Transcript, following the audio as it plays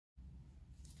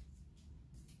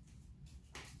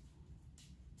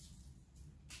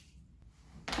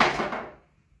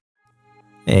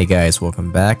Hey guys,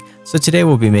 welcome back. So today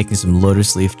we'll be making some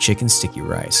lotus leaf chicken sticky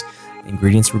rice. The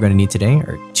ingredients we're going to need today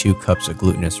are 2 cups of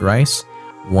glutinous rice,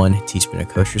 1 teaspoon of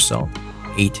kosher salt,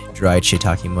 8 dried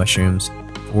shiitake mushrooms,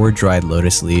 4 dried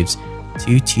lotus leaves,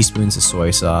 2 teaspoons of soy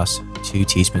sauce, 2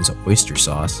 teaspoons of oyster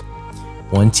sauce,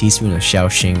 1 teaspoon of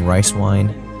Shaoxing rice wine,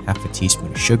 half a teaspoon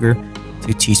of sugar,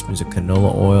 2 teaspoons of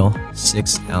canola oil,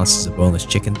 6 ounces of boneless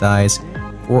chicken thighs,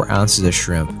 4 ounces of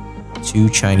shrimp, 2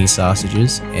 Chinese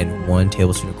sausages, and 1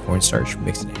 tablespoon of cornstarch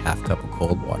mixed in a half cup of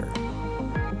cold water.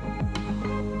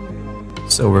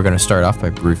 So we're going to start off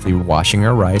by briefly washing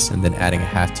our rice and then adding a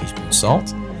half teaspoon of salt.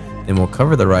 Then we'll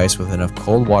cover the rice with enough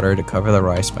cold water to cover the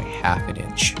rice by half an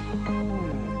inch.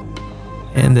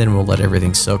 And then we'll let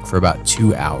everything soak for about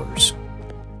 2 hours.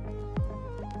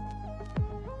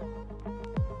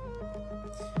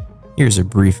 Here's a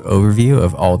brief overview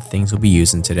of all the things we'll be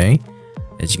using today.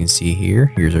 As you can see here,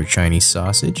 here's our Chinese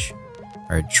sausage,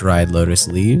 our dried lotus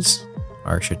leaves,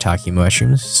 our shiitake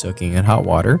mushrooms soaking in hot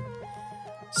water,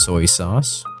 soy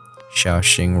sauce,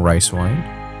 Shaoxing rice wine,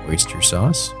 oyster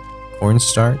sauce,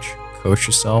 cornstarch,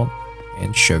 kosher salt,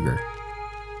 and sugar.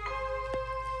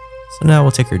 So now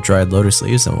we'll take our dried lotus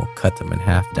leaves and we'll cut them in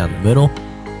half down the middle,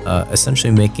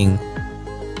 essentially making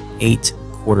 8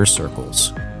 quarter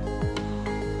circles.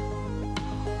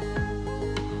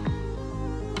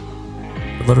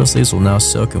 The lotus leaves will now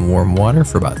soak in warm water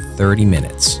for about 30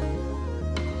 minutes.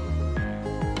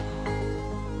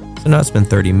 So now it's been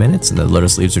 30 minutes and the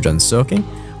lotus leaves are done soaking.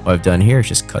 What I've done here is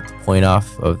just cut the point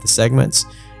off of the segments,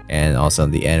 and also on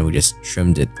the end we just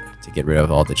trimmed it to get rid of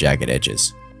all the jagged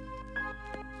edges.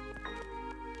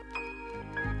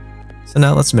 So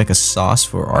now let's make a sauce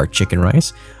for our chicken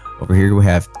rice. Over here we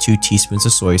have 2 teaspoons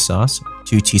of soy sauce,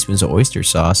 2 teaspoons of oyster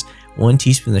sauce, 1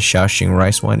 teaspoon of Shaoxing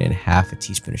rice wine, and half a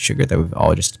teaspoon of sugar that we've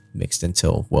all just mixed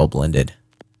until well blended.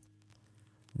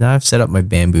 Now I've set up my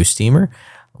bamboo steamer.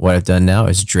 What I've done now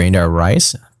is drained our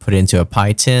rice, put it into a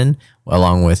pie tin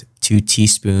along with 2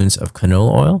 teaspoons of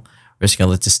canola oil. We're just going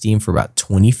to let this steam for about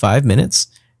 25 minutes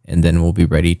and then we'll be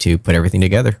ready to put everything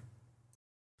together.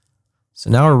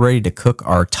 So now we're ready to cook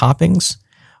our toppings.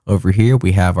 Over here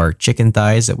we have our chicken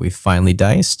thighs that we've finely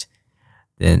diced.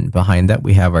 Then behind that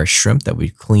we have our shrimp that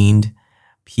we've cleaned,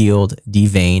 peeled,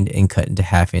 deveined, and cut into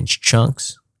half-inch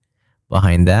chunks.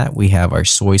 Behind that we have our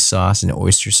soy sauce and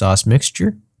oyster sauce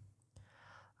mixture.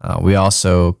 We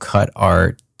also cut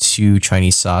our 2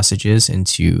 Chinese sausages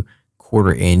into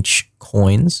 1/4-inch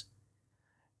coins.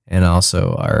 And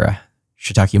also our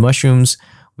shiitake mushrooms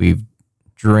we've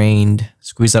drained,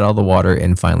 squeezed out all the water,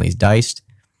 and finally diced.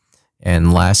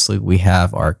 And lastly, we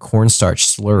have our cornstarch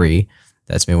slurry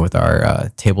that's made with our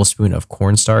tablespoon of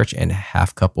cornstarch and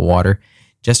half cup of water.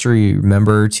 Just to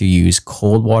remember to use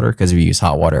cold water, because if you use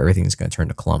hot water, everything's going to turn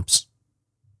to clumps.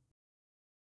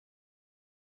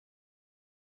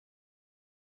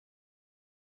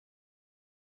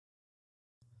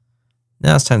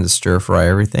 Now it's time to stir fry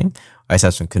everything. I just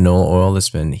have some canola oil that's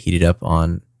been heated up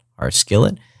on our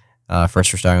skillet.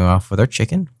 First, we're starting off with our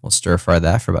chicken. We'll stir fry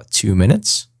that for about 2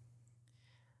 minutes.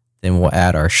 Then we'll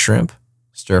add our shrimp,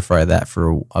 stir fry that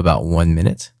for about 1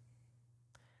 minute.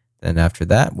 Then after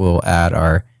that, we'll add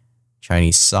our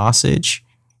Chinese sausage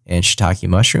and shiitake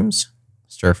mushrooms,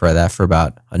 stir fry that for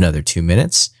about another 2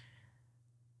 minutes.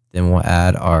 Then we'll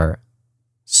add our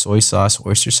soy sauce,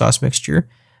 oyster sauce mixture.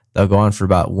 That'll go on for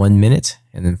about 1 minute.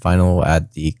 And then finally, we'll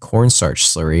add the cornstarch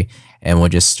slurry and we'll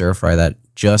just stir fry that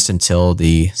just until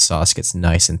the sauce gets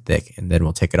nice and thick. And then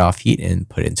we'll take it off heat and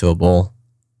put it into a bowl.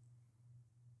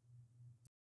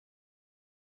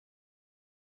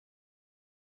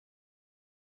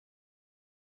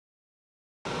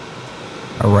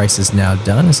 Our rice is now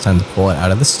done. It's time to pull it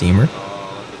out of the steamer.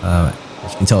 As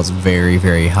you can tell, it's very,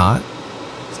 very hot.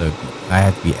 So I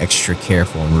have to be extra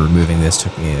careful in removing this. It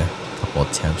took me a couple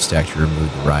attempts to actually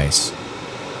remove the rice.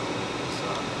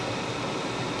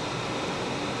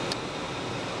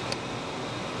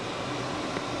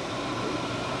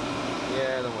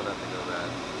 Yeah, I don't want that to go bad.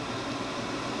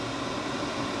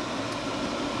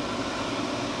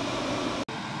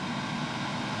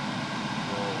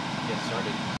 We'll get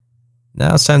started.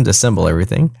 Now it's time to assemble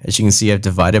everything. As you can see, I've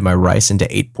divided my rice into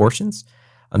 8 portions.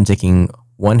 I'm taking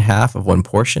 1/2 of one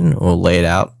portion. We'll lay it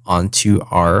out onto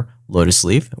our lotus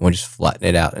leaf. We'll just flatten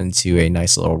it out into a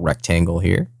nice little rectangle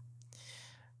here.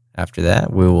 After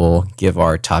that, we will give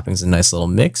our toppings a nice little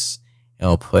mix. And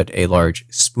we'll put a large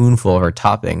spoonful of our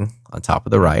topping on top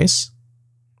of the rice.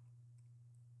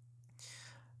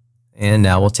 And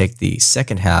now we'll take the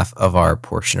second half of our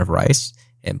portion of rice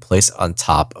and place it on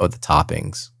top of the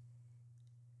toppings.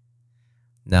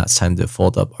 Now it's time to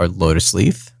fold up our lotus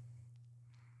leaf.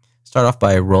 Start off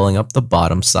by rolling up the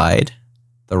bottom side,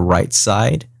 the right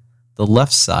side, the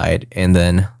left side, and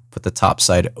then put the top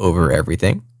side over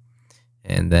everything.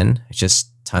 And then it's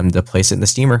just time to place it in the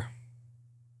steamer.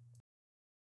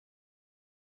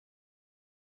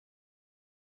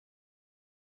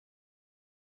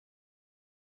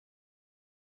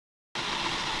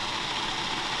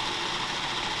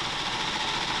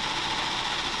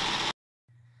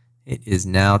 It is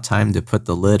now time to put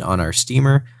the lid on our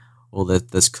steamer. We'll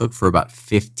let this cook for about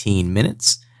 15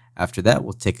 minutes. After that,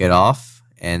 we'll take it off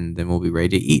and then we'll be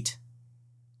ready to eat.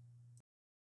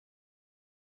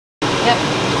 Yep.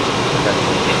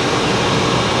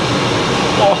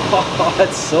 Oh,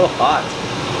 it's so hot.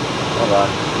 Hold on.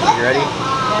 You ready?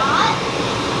 Yep.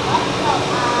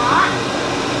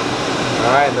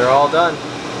 Alright, they're all done.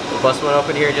 We'll bust one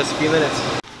open here in just a few minutes.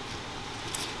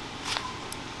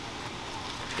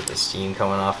 Get the steam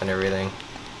coming off and everything.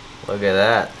 Look at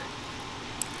that.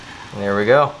 And there we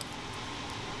go.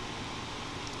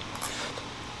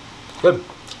 Good.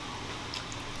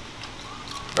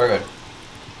 Very good.